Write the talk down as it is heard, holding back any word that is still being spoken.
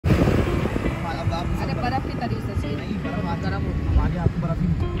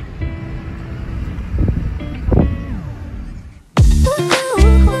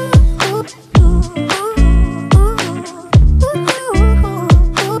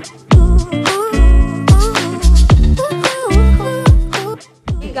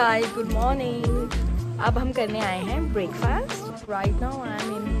Morning. अब हम करने आए हैं breakfast. Right now I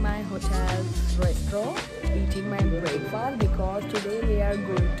am in my hotel resto eating my breakfast because today we are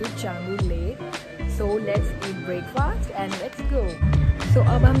going to Changu Lake. So let's eat breakfast and let's go. So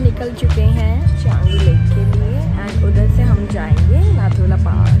अब हम निकल चुके हैं चांगू लेक के लिए एंड उधर से हम जाएंगे नाथुला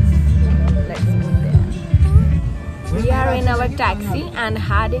पास। Let's go there. We are in our taxi and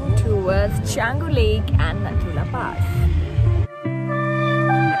heading towards Changu Lake and Nathula Pass.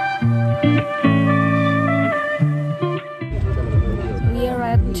 We are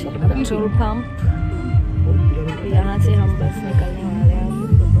at petrol pump. यहाँ से हम बस निकलने वाले हैं।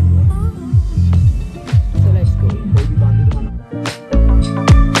 So let's go.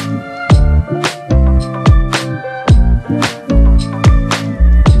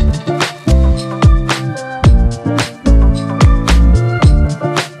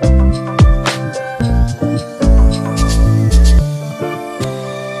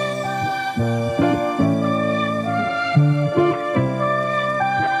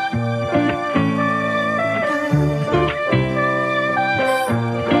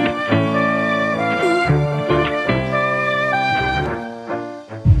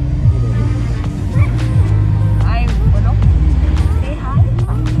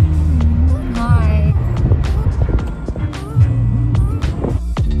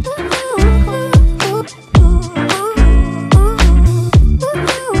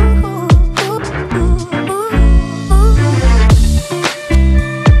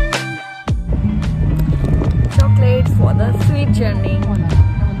 For the sweet journey.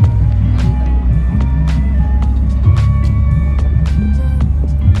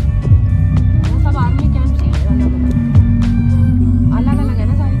 सब आर्मी कैंप से अलग अलग है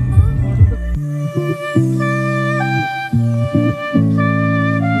ना सारी।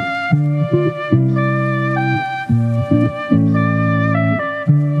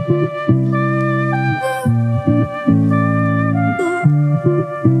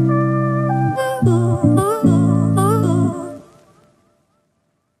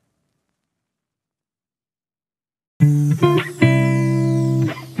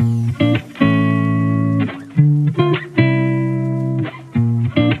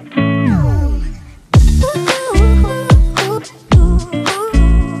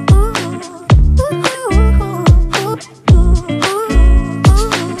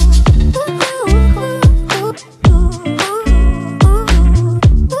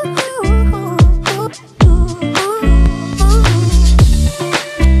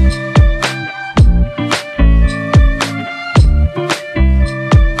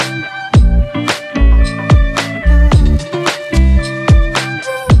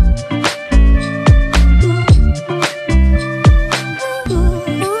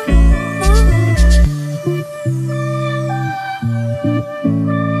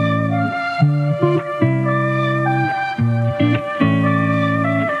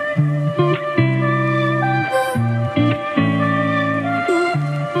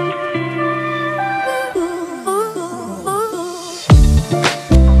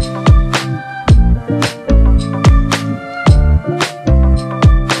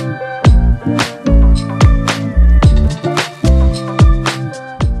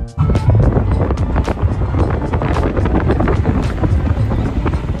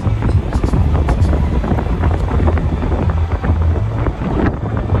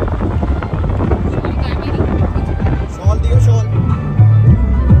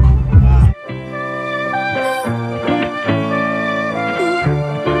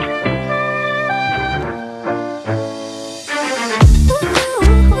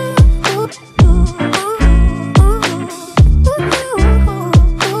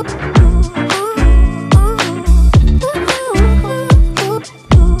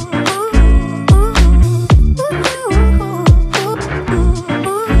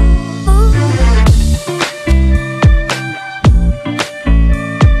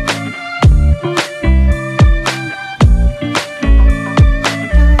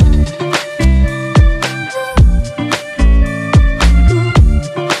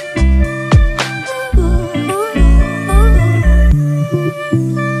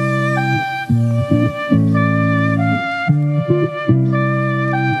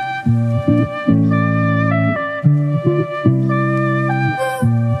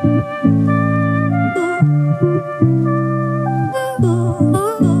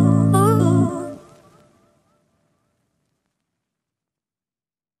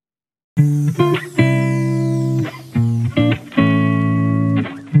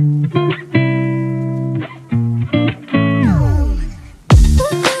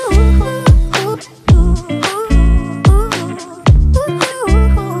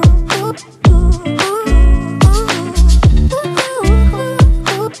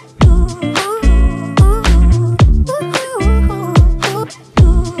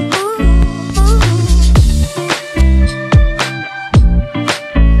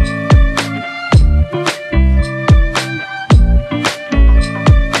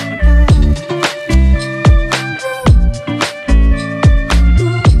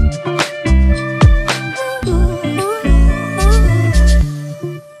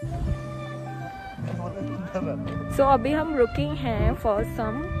 अभी हम रुके हैं for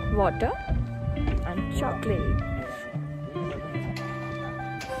some water and chocolate.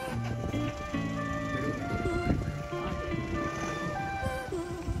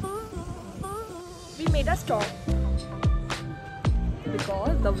 We made a stop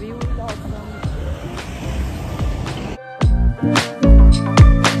because the view is awesome.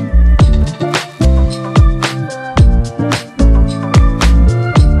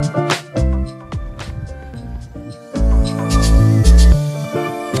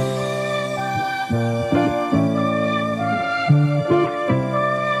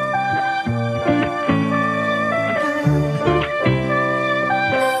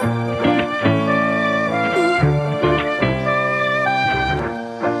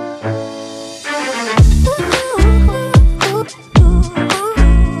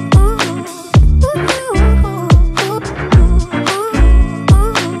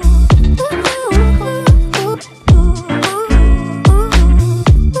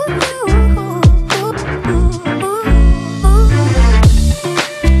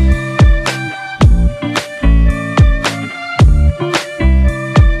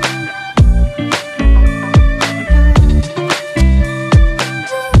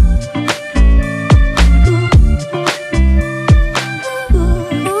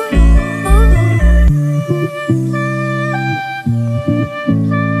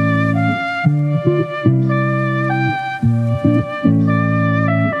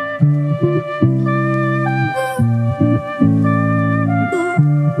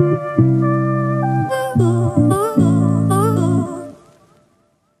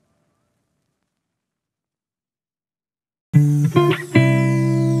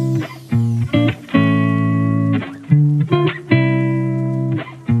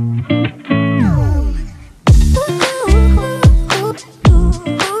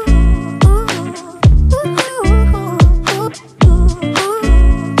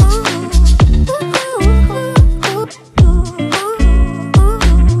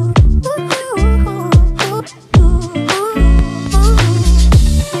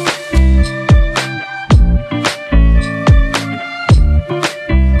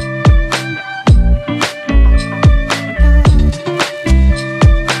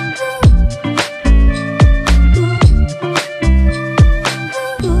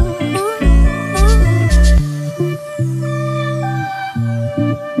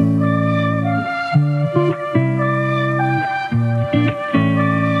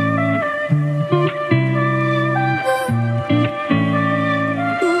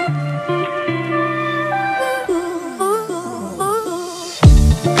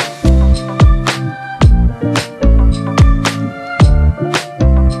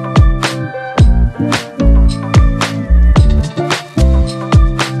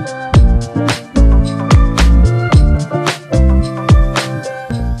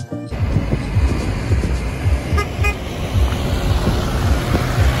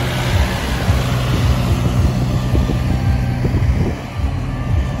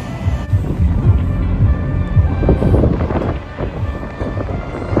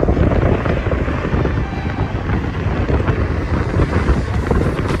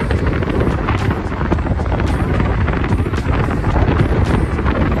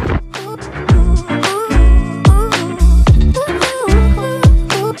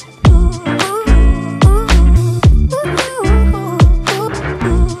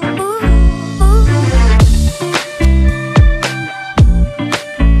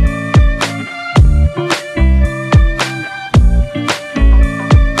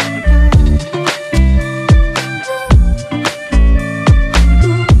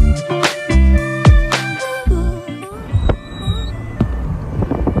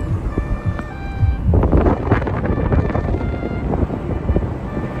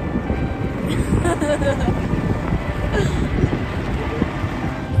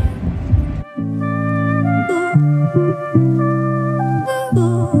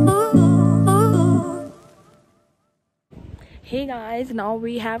 Hey guys, now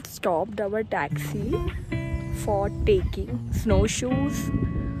we have stopped our taxi for taking snowshoes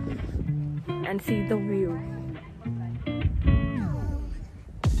and see the view.